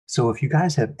So if you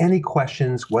guys have any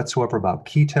questions whatsoever about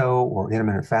keto or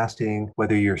intermittent fasting,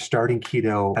 whether you're starting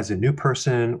keto as a new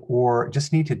person or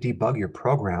just need to debug your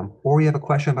program, or you have a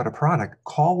question about a product,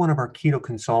 call one of our keto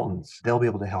consultants. They'll be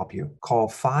able to help you. Call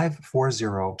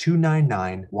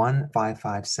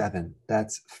 540-299-1557.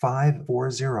 That's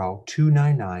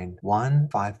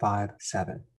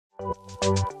 540-299-1557.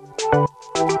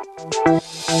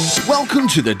 Welcome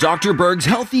to the Dr. Berg's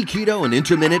Healthy Keto and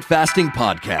Intermittent Fasting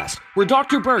Podcast, where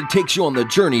Dr. Berg takes you on the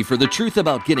journey for the truth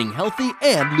about getting healthy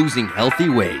and losing healthy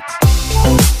weight.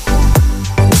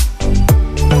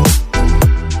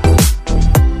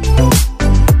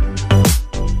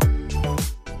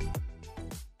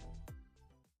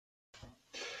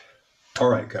 All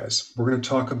right, guys, we're going to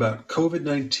talk about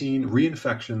COVID-19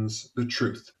 reinfections, the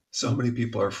truth. So many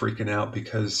people are freaking out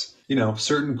because,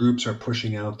 certain groups are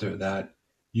pushing out there that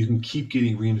you can keep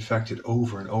getting reinfected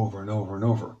over and over and over and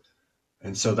over.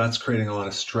 And so that's creating a lot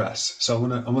of stress. So I'm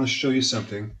going to show you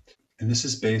something, and this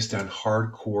is based on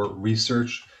hardcore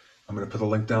research. I'm going to put a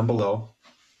link down below,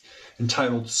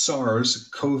 entitled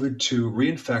SARS-CoV-2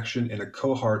 Reinfection in a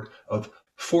Cohort of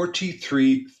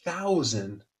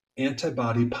 43,000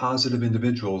 antibody positive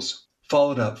individuals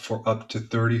followed up for up to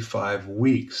 35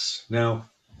 weeks. Now,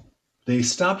 they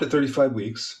stopped at 35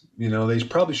 weeks. They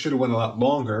probably should have went a lot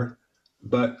longer,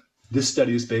 but this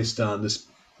study is based on this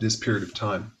period of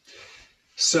time.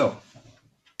 So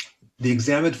they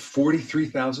examined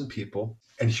 43,000 people,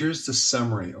 and here's the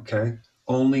summary, okay?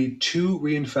 Only 2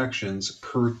 reinfections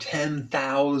per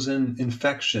 10,000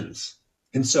 infections.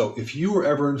 And so if you were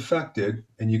ever infected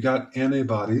and you got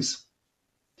antibodies,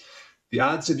 the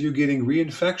odds of you getting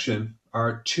reinfection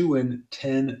are 2 in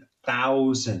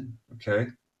 10,000, okay?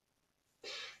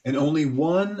 And only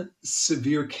 1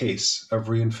 severe case of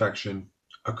reinfection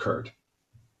occurred.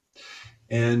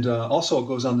 And also it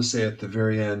goes on to say at the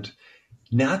very end,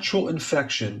 natural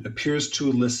infection appears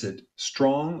to elicit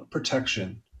strong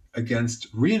protection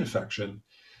against reinfection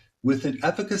with an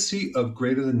efficacy of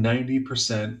greater than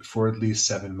 90% for at least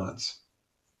 7 months.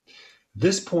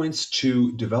 This points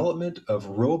to development of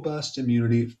robust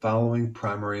immunity following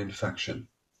primary infection.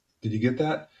 Did you get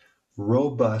that?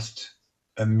 Robust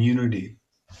immunity.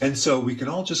 And so we can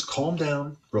all just calm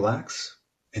down, relax,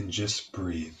 and just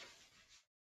breathe.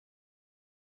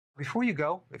 Before you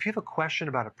go, if you have a question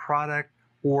about a product,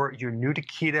 or you're new to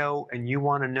keto and you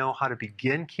want to know how to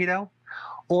begin keto,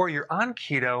 or you're on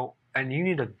keto and you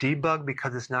need a debug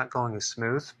because it's not going as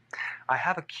smooth, I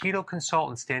have a keto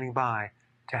consultant standing by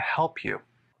to help you.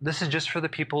 This is just for the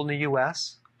people in the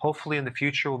US. Hopefully in the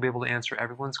future we'll be able to answer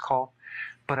everyone's call,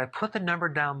 but I put the number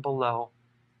down below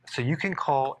so you can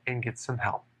call and get some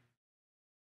help.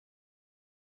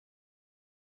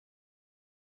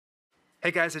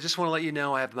 Hey guys, I just want to let you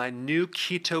know I have my new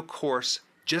keto course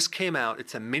just came out.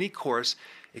 It's a mini course.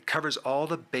 It covers all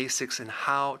the basics and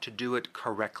how to do it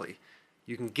correctly.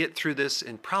 You can get through this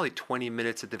in probably 20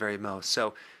 minutes at the very most.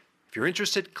 So if you're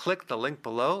interested, click the link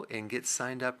below and get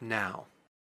signed up now.